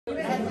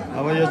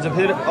अब यो चाहिँ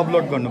फेरि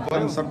अपलोड गर्नु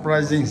पर्यो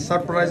सरप्राइजिङ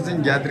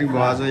ग्यादरिङ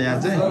भयो आज यहाँ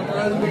चाहिँ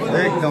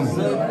एकदम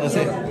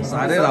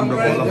साह्रै राम्रो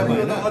भयो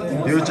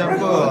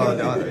फ्युचरको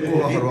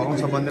ऊहरू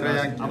आउँछ भनेर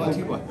यहाँ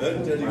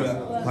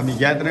हामी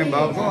ग्यादरिङ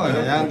भएको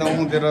यहाँ त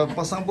उतिर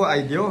पसङ पो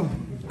आइदियो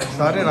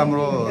साह्रै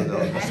राम्रो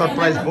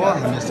सरप्राइज भयो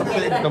हामी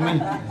सबै एकदमै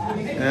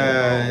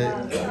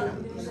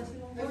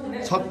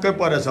छक्कै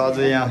परेछ अझ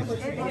यहाँ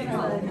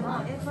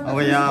अब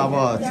यहाँ अब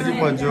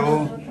श्रीपजो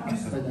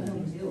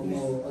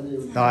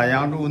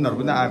यहाँ उनीहरू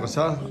पनि आएको छ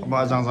अब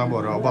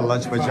अजाङजाङहरू अब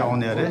लन्च पछि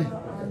आउने अरे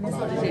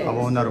अब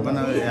उनीहरू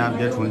पनि यहाँ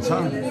भेट हुन्छ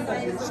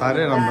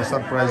साह्रै राम्रो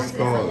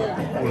सरप्राइजको हो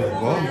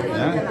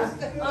यहाँ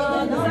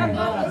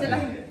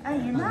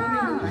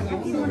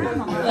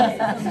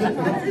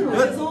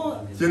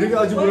Jadi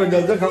aja bulan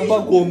jalan kang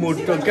bang komod,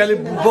 kali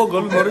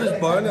bogol harus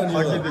banyak nih.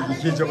 Lagi tu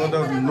kisah kau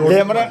dah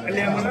lemra, ane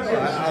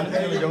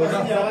jauh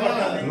dah,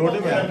 load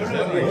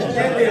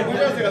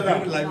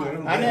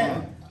ane,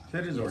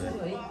 serius load.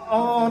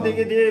 Oh,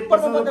 dekik di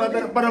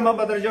perama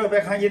badar jauh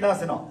bekang kita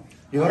seno.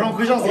 Orang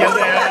kusang siapa?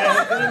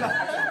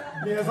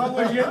 Dia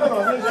sama dia tu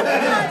orang.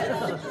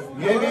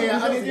 Ini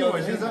ada dia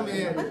macam sama.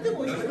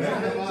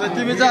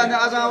 Tapi macam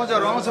aja macam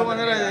orang sama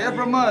ni lah. Ya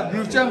perma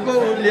future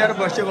ko liar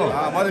bahasa ko.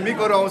 Mana mi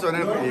kau orang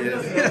sana,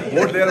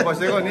 vote liar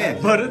bahasa ko ni.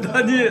 Baru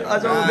tadi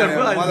aja udah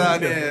pun.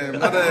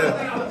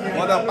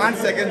 Mana 5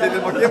 second jadi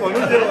macam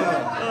mana tu?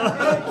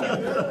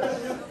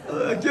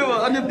 के हो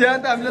अनि बिहा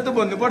त हामीले त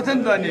भन्नु पर्छ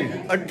नि त अनि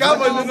कहाँ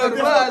भन्नु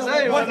पर्छ है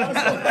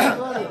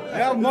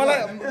यहाँ मलाई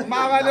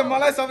मामाले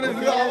मलाई सरप्राइज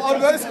दियो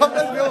अरूले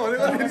सरप्राइज दियो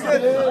भनेको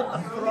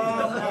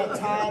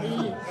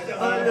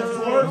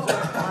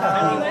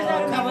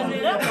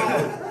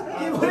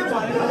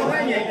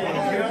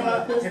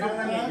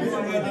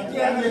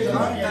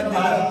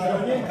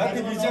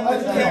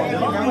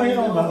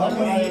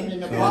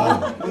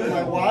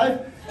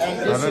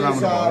And this is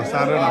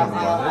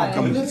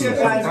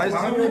surprise.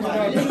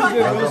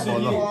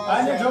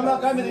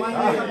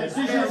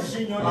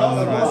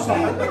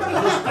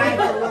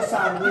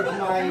 With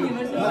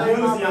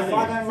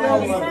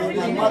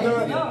my mother,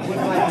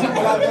 with my two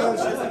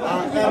brothers,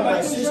 and my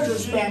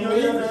sister's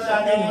family,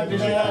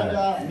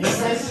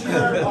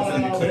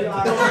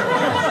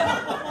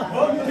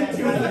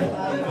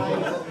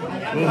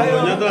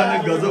 यो त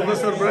अनि गजबको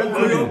सरप्राइज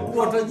भयो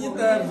पोटनी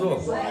तयार जो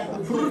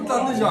फ्रुट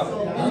तान्दै छ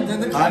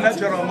खाना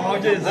छोरामा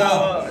आउँछ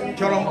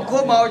छोरामा को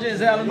आउँछ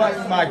अनि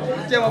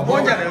केमा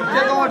बोझा के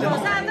गाउँछ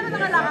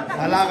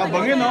लागा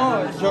बङ्गे न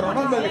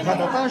छोरामा मैले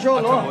खाता तासो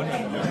लो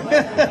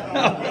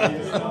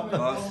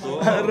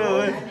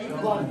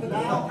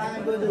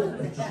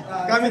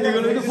कमी दिगो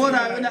नि फोन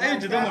आयो भने आइ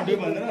जुदा मन्डी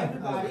भनेर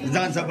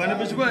जान्छ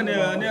भनेपछि पो अनि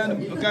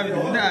कमी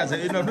हुँदै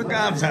आछ यिनीहरु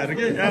काम छ अरे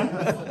के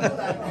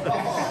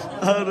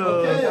अरे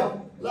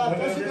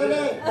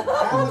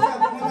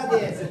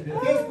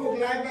Facebook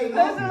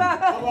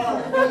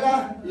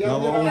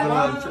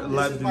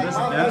live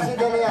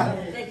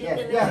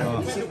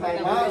this is my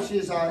mom.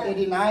 She's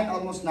 89,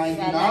 almost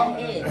 90 now.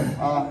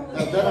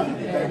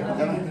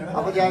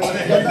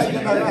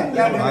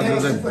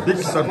 Big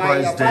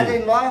surprise my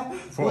father-in-law,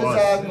 who is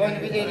going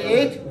to be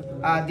 88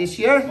 this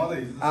year,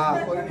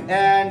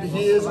 and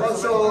he is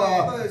also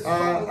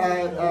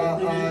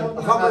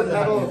Harvard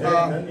Medal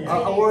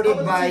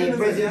awarded by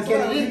President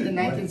Kennedy in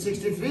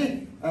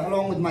 1963,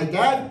 along with my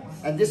dad.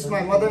 And this is my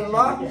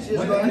mother-in-law. She's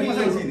going to be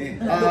 80,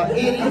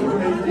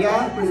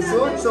 pretty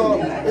soon. So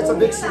it's a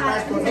big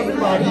surprise for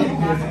everybody.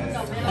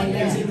 And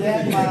then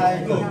my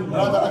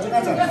brother Ajit,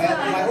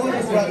 my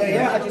oldest brother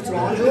here, Ajit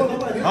Ranju.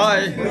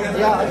 Hi.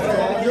 Yeah, Ajit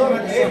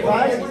Ranju.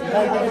 Surprise.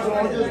 Ajit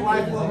Ranju's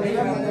wife over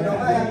here.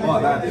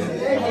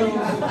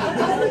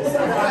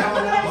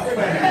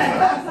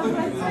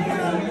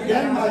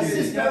 Then my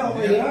sister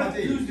over here.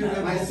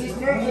 My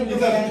sister.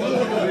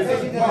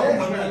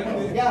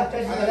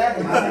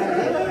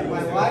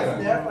 My wife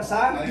there,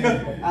 Pasang.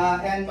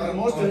 And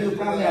most of you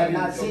probably have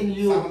not seen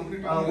you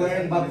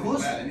wearing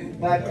bakus,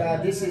 but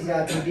this is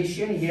a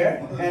tradition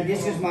here. And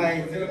this is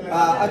my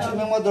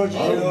Achumemo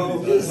Dorji.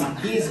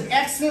 His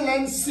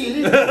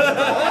Excellency.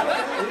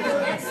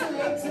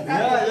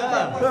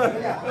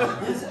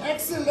 His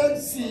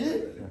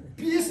Excellency,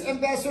 Peace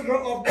Ambassador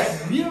of the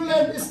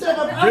Beerland State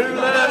of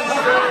Africa.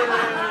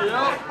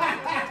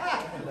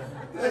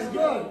 It's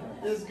good.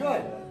 It's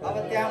good. अब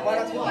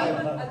त्यहाँबाट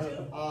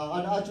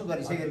अनि अचु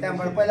गरिसकेँ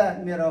त्यहाँबाट पहिला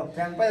मेरो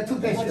fan पहिला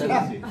थुक्दै छु ल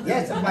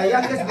यस my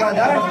youngest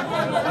brother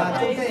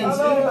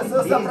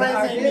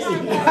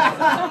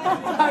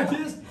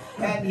artist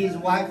and his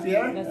wife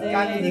here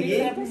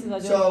Kanidigi.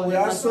 So we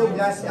are so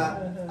blessed that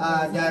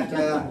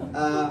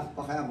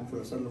okay I'm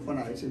person phone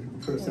actually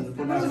person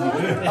phone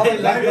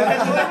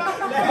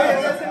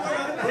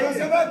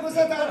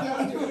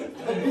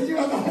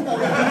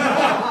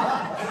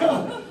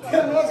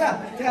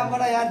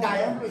त्यहाँबाट यहाँ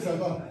दायाम रहेछ त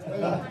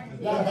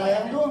यहाँ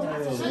दायाम नु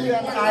she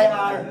and I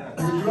are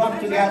grew up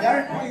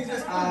together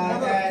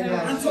and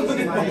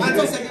my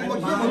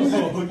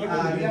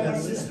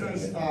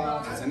sister's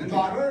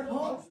daughter.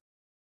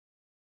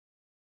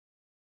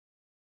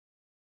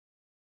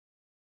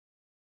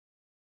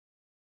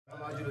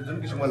 हजुरले जुन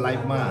किसिमको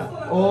लाइभमा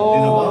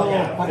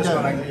त्यसको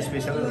लागि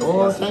स्पेशल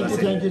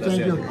थ्याङ्क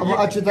यू अब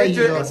अक्षय दाइ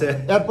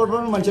एयरपोर्टमा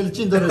पनि मान्छेले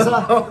चिन्दो रहेछ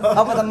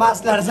अब त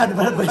मास्क लगाएर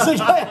साथीभाइ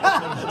भइसक्यो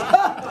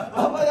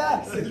अब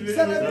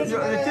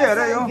के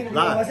अरे यो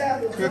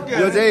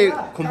यो चाहिँ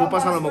खुम्बु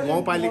पसलमा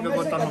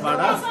गाउँपालिकाको तर्फबाट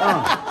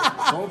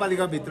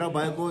गाउँपालिकाभित्र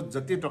भएको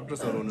जति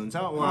डक्टर्सहरू हुनुहुन्छ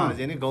उहाँहरू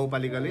चाहिँ नि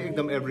गाउँपालिकाले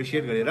एकदम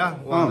एप्रिसिएट गरेर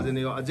उहाँहरू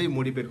चाहिँ यो अझै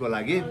मोटिभेटको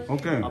लागि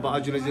अब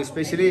हजुरले चाहिँ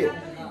स्पेसली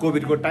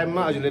कोभिडको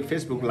टाइममा हजुरले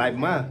फेसबुक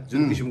लाइभमा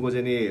जुन किसिमको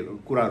चाहिँ नि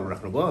कुराहरू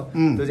राख्नुभयो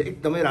त्यो चाहिँ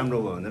एकदमै राम्रो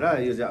भयो भनेर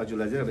यो चाहिँ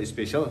हजुरलाई चाहिँ अब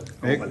स्पेसल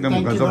एकदम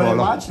गजब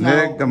होला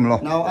एकदम ल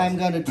Now I'm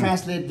going to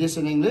translate this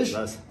in English.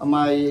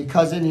 My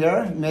cousin here,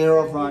 Mayor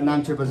of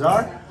Namche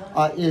Bazaar,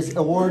 is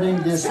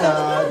awarding this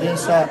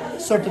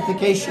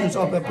certifications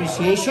of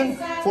appreciation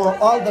for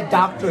all the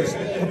doctors,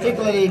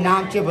 particularly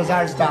Namche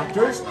Bazaar's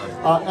doctors,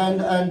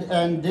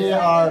 and they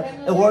are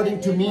awarding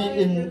to me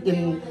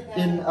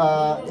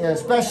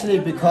especially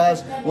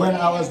because when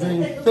I was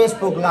doing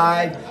Facebook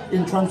Live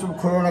in terms of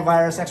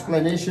coronavirus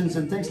explanations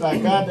and things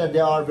like that, they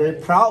are very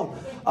proud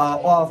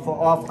of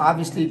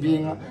obviously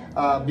being a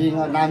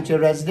Namche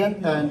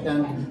resident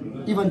and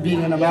even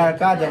being in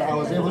America, that I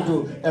was able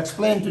to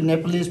explain to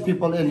Nepalese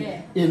people in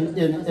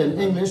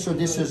English. So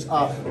this is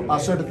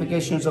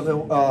certifications of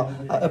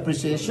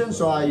appreciation.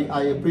 So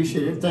I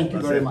appreciate it. Thank you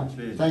very much.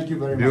 Thank you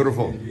very much.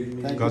 Beautiful.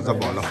 Gazab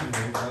होला.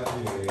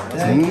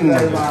 Thank you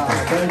very much.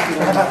 Thank you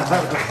very much.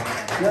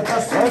 यो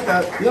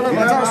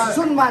भन्छ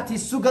सुनमाथि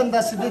सुगन्ध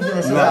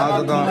सिद्धिदिनुहोस्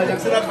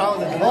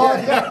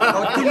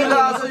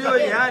तिमीलाई आज यो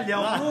यहाँ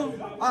ल्याउनु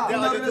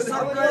उनीहरूले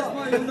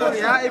सरप्राइजमा उनीहरू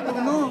यहाँ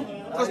आइपुग्नु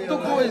कस्तो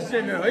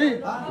कोइन्सिडेन्ट है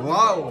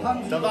वाउ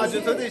जब आज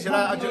चाहिँ त्यसला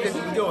आज के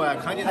भिडियो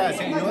खानेदा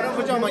चाहिँ यो र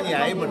पुजा मनी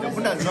आइ भन्ने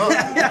फुटा छ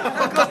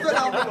कस्तो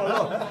राम्रो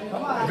भयो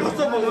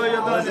कस्तो भयो यो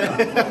त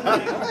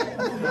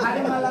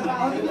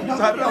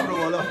साह्रै राम्रो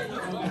भयो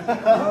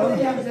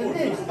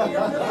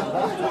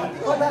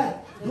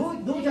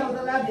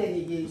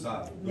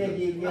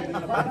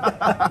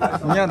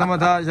यहाँ他们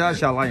他家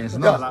小孩也是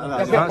呢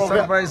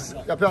surprise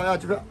要票要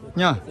支票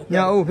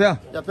यहाँ ऊ票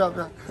要票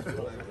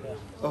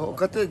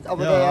कतै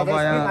अब त याद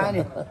छैन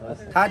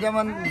थाहा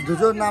मन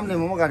जुजो नामले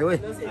मोमो गाड्यो है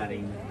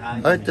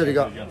है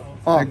तरिका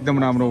एकदम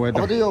राम्रो भयो अब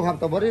त यो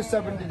हप्ता भरि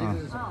 70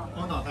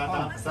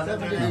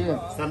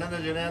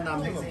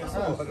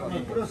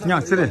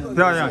 यहाँ छिरे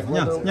प्या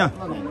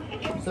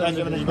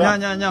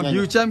यहाँ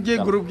ब्युचम के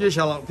ग्रुप के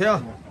शाला प्या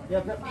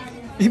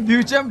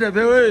ब्युचम रे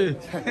बे ओइ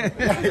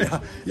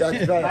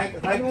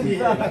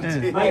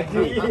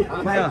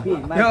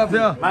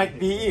प्या माइक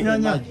बी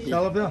यहाँ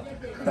शाला प्या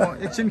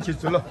एकछिन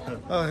खिच्छु ल ल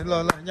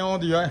यहाँ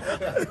आउँदियो है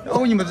औ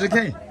नि मात्रै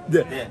खै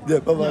दे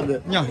बाबा दे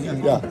यहाँ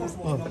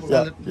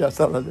या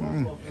साला दे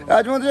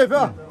आज म दे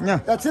प्या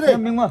या छिरे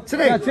मिङमा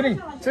छिरे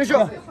सो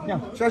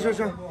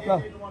ल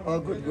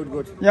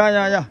गुड या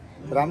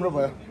राम्रो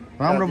भयो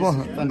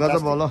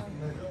गजब भयो ल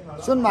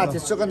सुनमाथि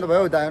सुगन्ध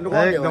भयो दाइनु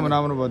एकदम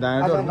राम्रो भयो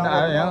दाइनु पनि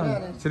आयो यहाँ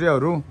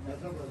छिरेहरू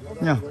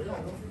यहाँ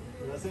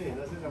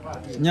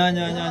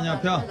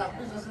प्या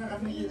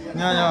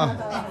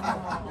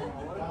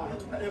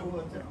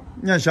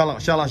यहाँ शाला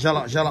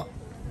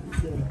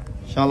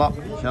ल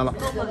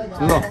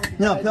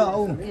यहाँ प्या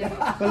आऊ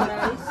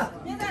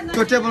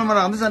त्यो टेबलमा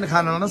राख्नुहोस् अनि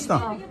खाना लानुहोस् न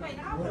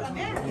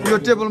यो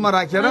टेबलमा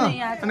राखेर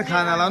अनि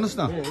खाना लानुहोस्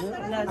न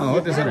हो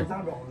त्यसरी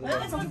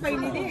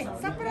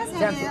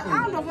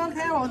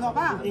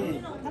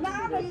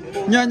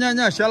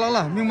यहाँ शाला ल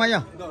मिङमा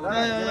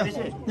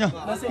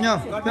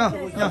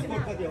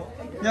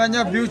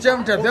यहाँ ब्युचम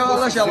प्या ल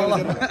शाला ल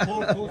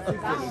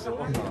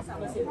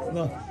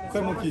खै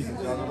म कि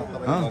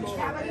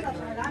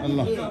ल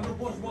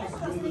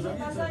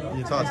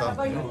छ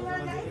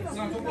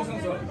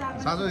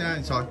साँझो यहाँ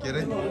छ के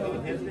अरे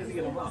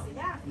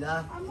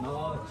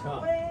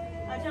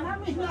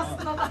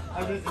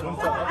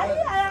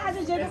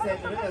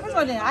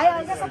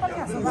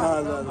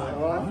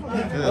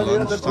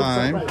lunch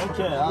time.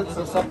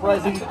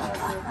 Surprising.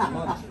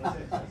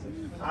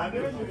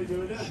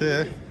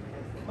 Here.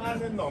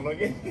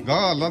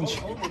 Go lunch.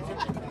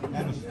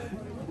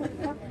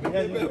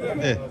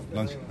 Eh,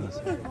 lunch.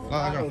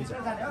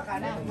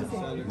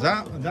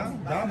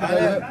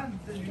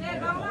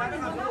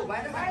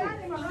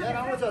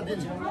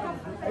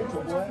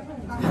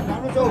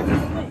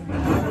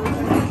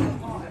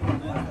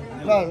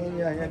 Go.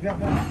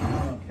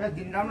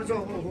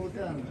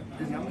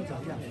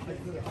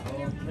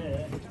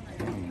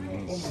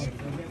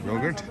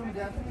 Yogurt.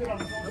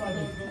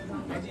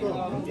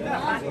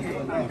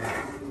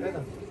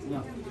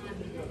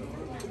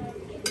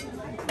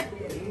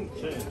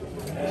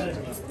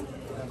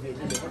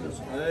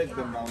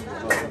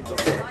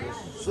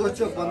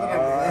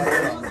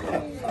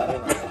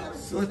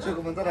 सोचो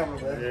को बंदा राम्रो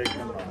भयो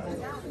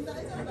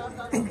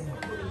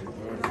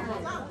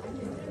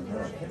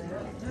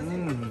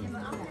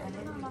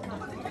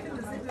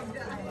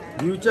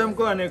ब्युचम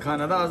को अनि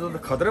खाना त आज त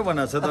खतरा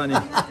बनाएको छ त अनि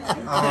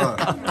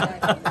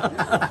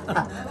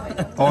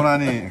पाउना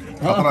नि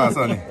खतरा छ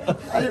नि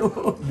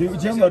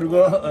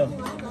ब्युचमहरुको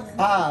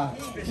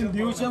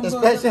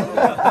special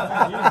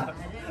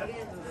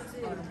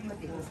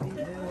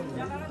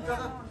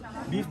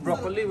beef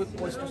broccoli with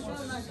oyster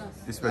sauce.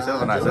 Special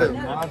बनाएको छ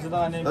आज त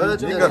अनि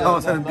चिकन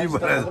आउँछ नि बिफ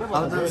बनाएर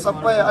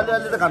सबै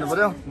अलिअलि त खानु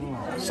पर्यो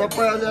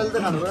सबै अलिअलि त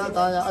खानु पर्यो त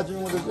यहाँ आज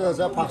म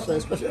चाहिँ फाक्छ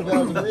स्पेशल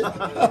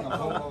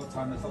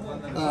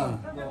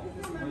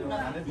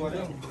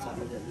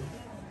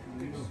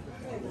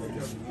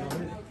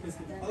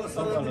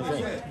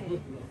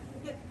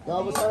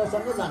अब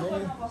सँगै जाने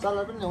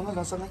सल्लाह पनि ल्याउनु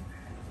न सँगै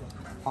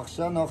फाक्छ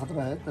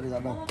नखतरा है तरिका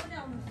ल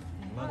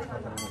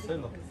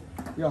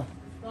यो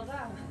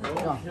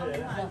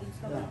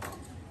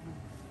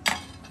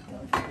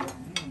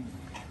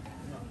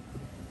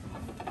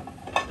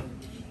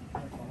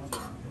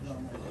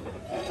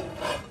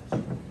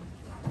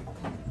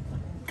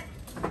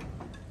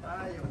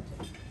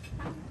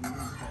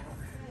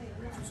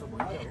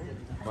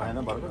भएन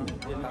भर्खर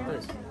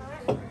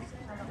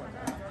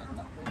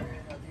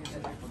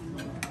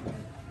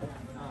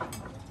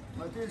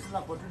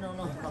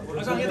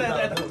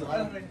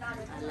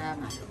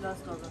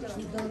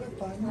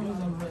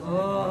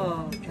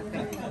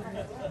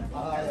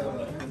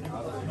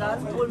दाल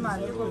बोलमा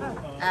हालेको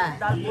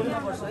दाल बोलमा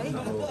पर्छ है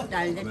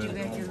डाल्दा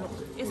टिपेर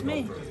यसमै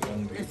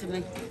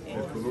यसमै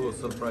ठुलो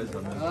surprise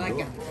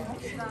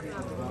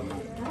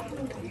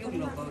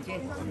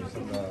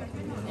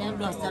Em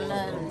lo está la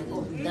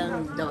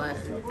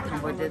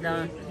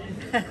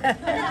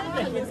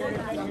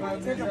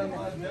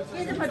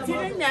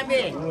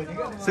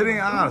सिरिङ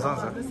आँगाहरू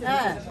सँगछ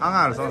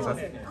आँगाहरू सँगछ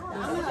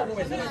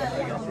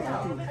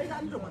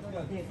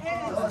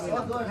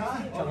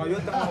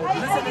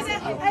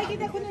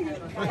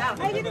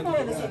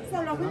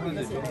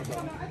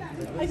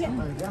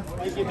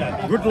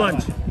good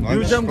lunch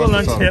ब्युचमको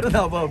lunch हेर न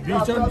अब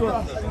ब्युचमको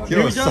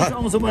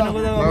आउँछ भनेको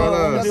त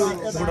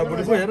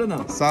बुढाबुढी पो हेर न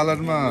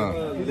सालाडमा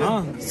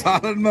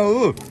ऊ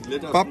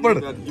पापड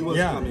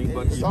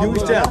new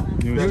star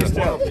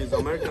His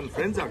American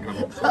friends are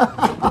coming.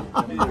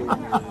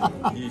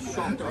 He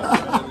shocked us,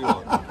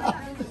 everyone.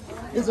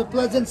 It's a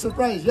pleasant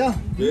surprise, yeah?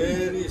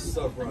 Very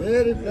surprised.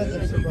 Very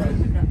pleasant surprise.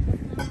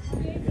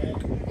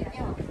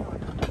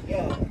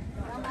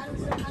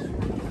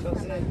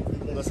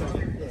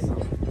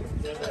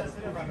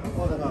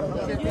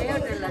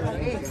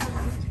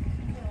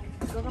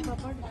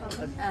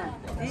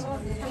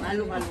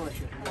 Malu malu.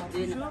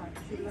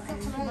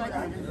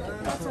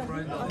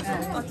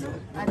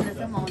 Ada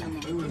semua nama.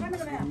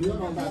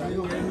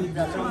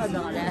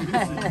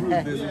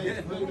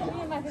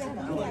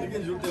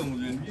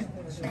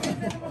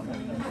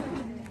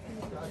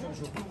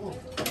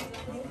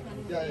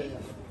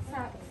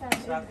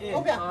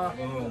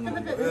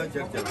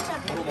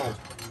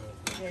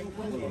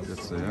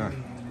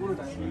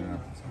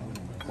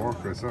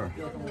 Pork is there.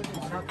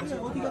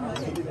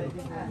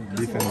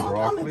 Beef and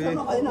broccoli.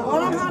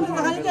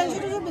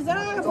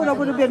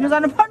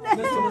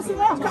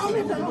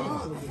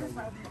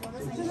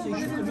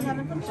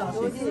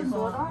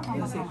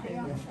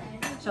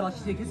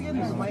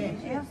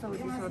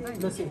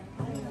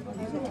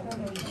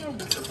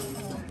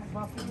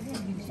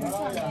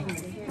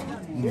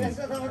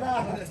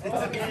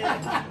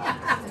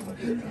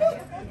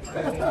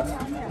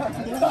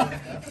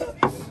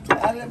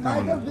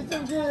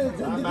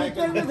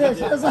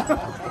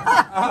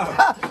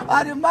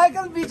 अरे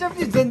Michael बिचम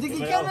की जिंदगी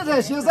क्या में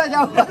है शिवसा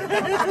जाओ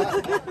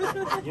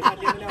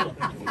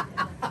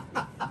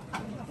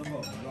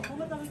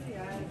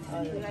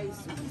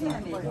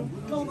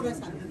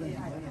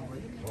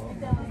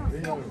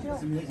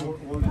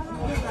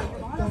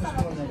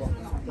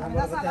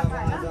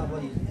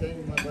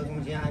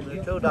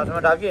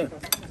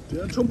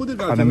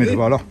खाना मिठो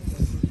भयो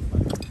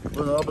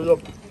ल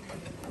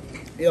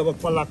ये अब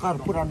कलाकार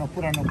पुरानो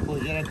पुरानो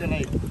खोजेर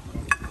त्यसलाई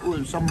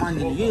सम्मान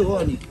दिने के हो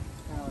अनि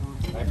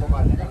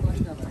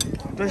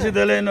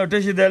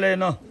Tesidelei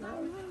no.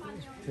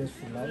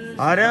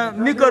 Are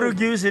mikaru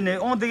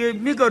giusine on the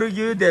mikaru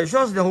giu de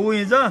shows the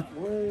huinza.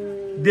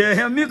 De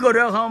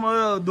mikaru ham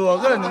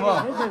doga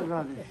no.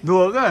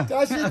 Doga.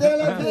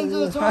 Tesidelei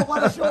pinzu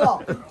chokwara sho.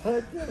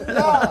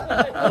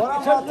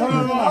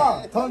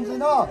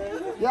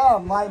 Yeah,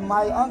 my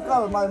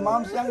uncle, my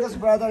mom's youngest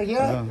brother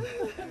here.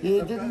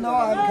 He didn't know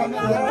I'm coming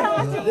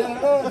here.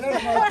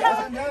 There's my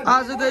cousin there.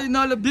 As they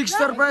know a big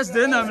surprise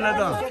then I'm like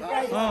that.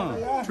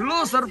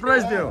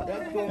 Surprise there.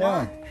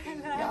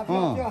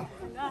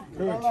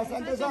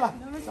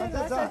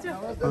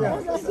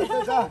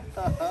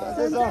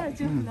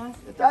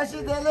 अझ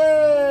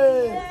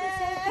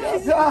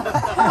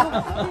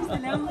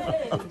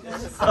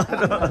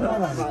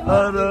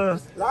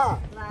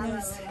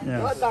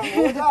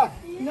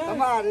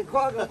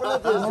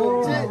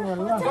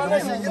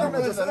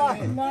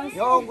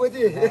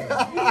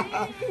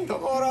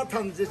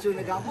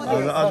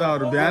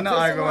बिहान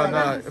आएको भए त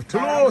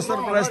ठुलो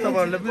surprise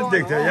तपाईँहरूले पनि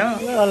देख्थ्यो यहाँ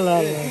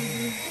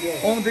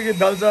आउँदेखि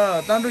दाल्चा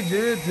तान्डु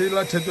जे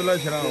थिला छेतुला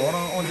छिरा हो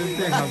आउँदै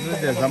त्यही खान्छ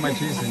देशमा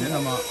छिस नि न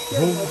म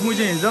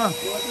मुझे हिँड्छ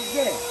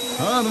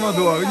हाँ म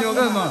दुआ पनि हो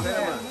क्या म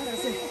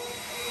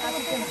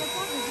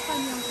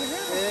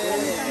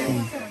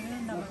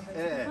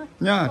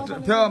यहाँ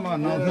फेमा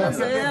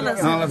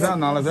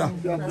नाला फेवा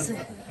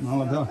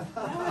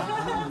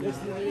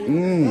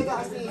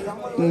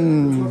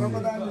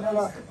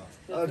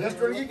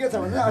रेस्टुरेन्ट के छ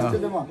भने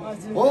अस्ट्रेलियामा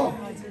हो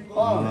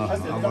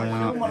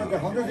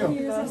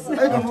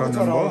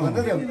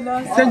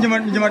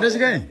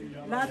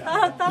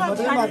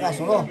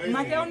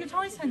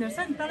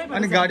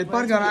अनि गाडी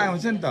पार्क गरेर आयो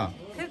हुन्छ नि त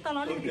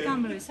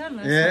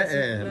ए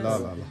ल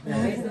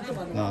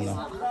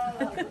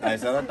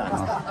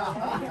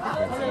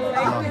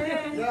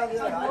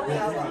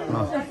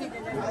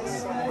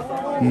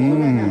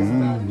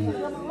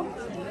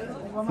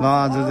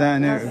आज चाहिँ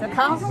अनि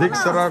बिग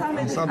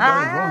सरप्राइज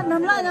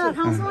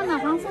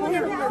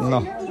ल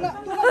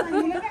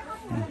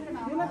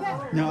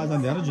यहाँ आज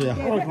धेरै जुया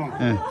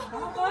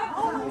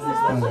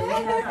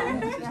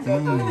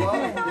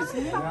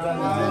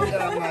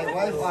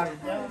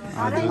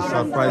आज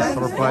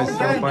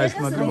सरप्राइज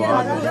मात्रै भयो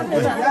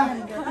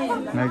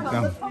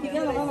एकदम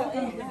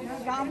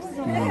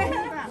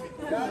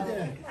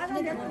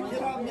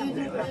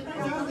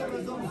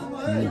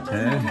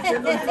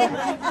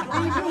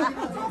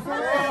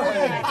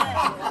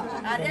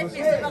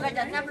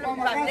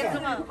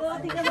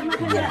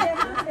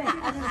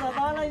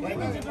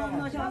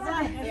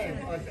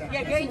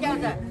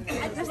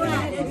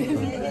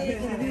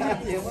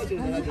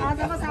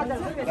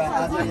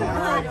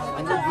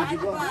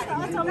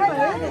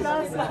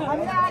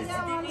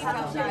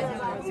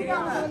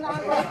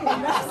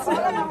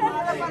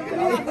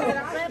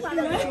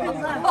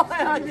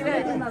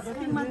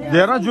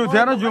धेरै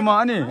जुमा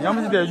अनि यहाँ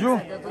पनि देजु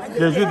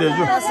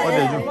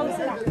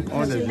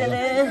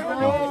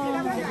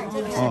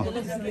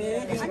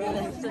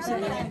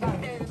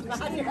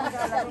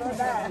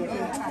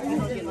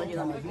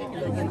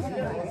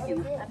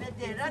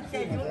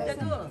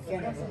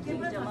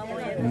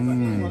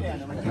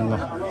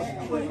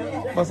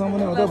Pasang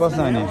पनि उता बस्न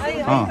अनि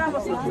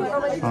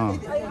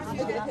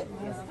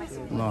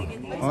ल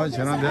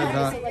छैन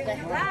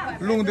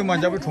लुङदु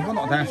मान्छे पनि ठुङ्गो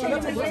नथा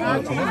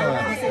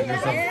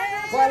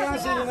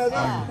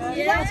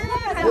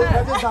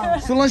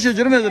सुला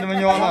शेजर मेजर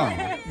में योला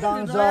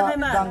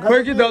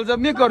कोई की दल जब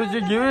मी करू जी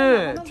गिवे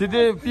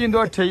थिदे पिन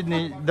दो ठै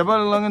नि डबल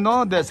लंग नो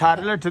दे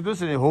सारले ठदु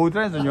से हो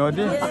उतरे जो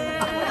योदी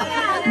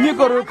मी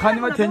करू खानी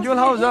में थेंजोल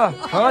हाउस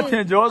हा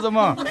थेंजो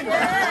जमा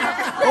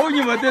ओ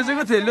नि मते这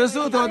个铁了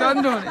手头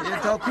当中也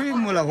他亏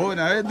木了后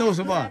呢都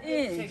是吧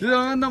就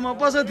让那么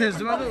不是铁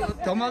是吧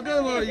他妈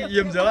个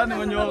严着了那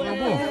么牛个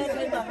不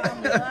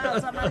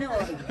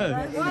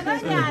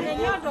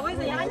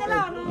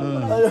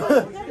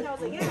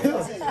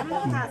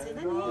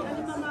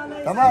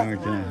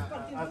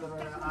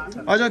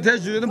啊这铁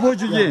柱的破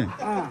柱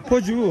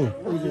破柱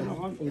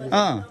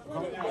啊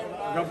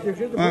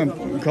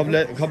可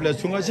不来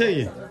冲个车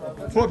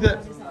破片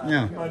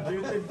呀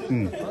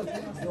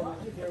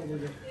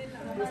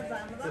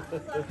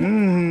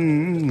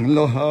ल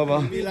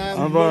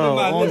अब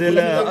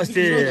आउँदैले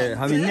अस्ति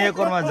हामी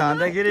नेकोरमा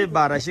जाँदाखेरि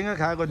बारासिङ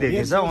खाएको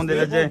देखेछ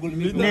आउँदैले चाहिँ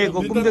नेको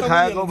कुम्दै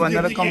खाएको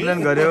भनेर कम्प्लेन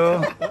गर्यो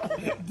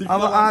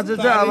अब आज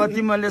चाहिँ अब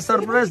तिमीहरूले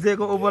सरप्राइज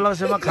दिएको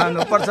उपलक्ष्यमा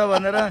खानुपर्छ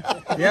भनेर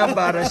यहाँ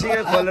बारासिङ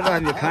खोलेर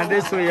हामी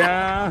खाँदैछु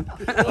यहाँ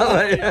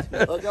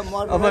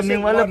अब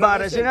निङमाले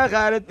बारासिङ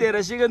खाएर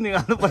 13 सिङ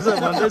निकाल्नुपर्छ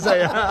भन्दैछ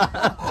यहाँ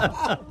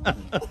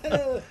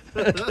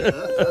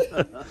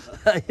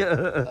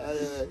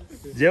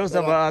जेउ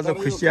सब आज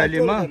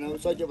खुसियालीमा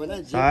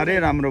साह्रै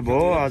राम्रो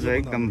भयो आज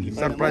एकदम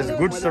सरप्राइज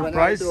गुड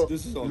सरप्राइज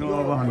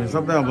अब हामी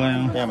सबै अब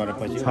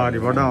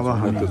छारीबाट अब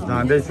हामी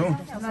जाँदैछौँ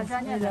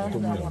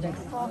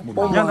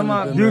यहाँ त म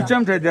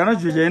बिउचाम चाहिँ धेरै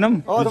झुझेनम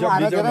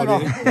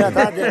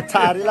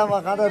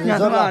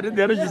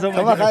धेरै झुझ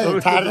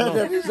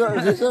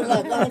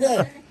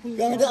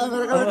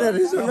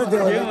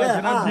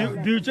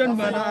बिउचन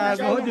भएर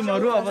आएको हो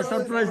तिमीहरू अब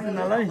सरप्राइज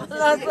दिनलाई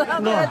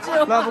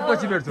ल अब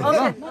पछि भेट्छौँ ल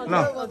ल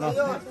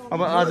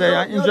अब आज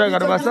यहाँ इन्जोय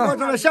गरेर बस्छ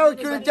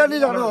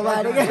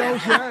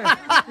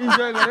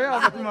इन्जोय गरे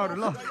अब तिमीहरू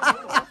ल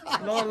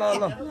ल ल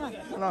ल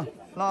ल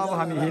ल अब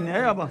हामी हिँड्ने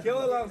है अब ल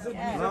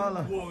ल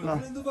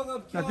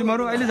ल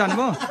तिमीहरू अहिले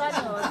जानुभयो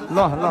ल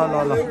ल ल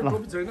ल ल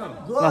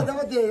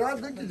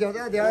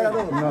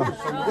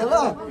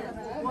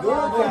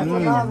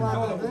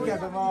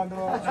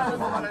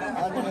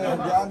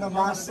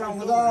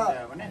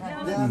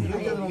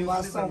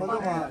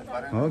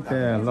ओके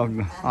ल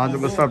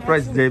आजको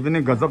सरप्राइज जे पनि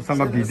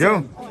गजबसँग भिज्यो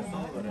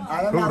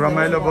खुब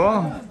रमाइलो भयो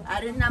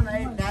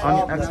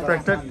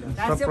अनएक्सपेक्टेड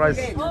सरप्राइज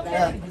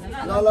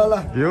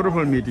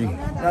ब्युटिफुल मिटिङ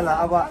ल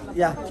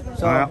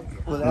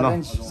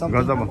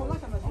गजब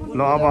ल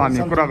अब हामी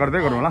कुरा गर्दै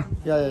गरौँ ल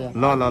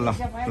ल ल ल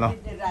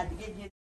ल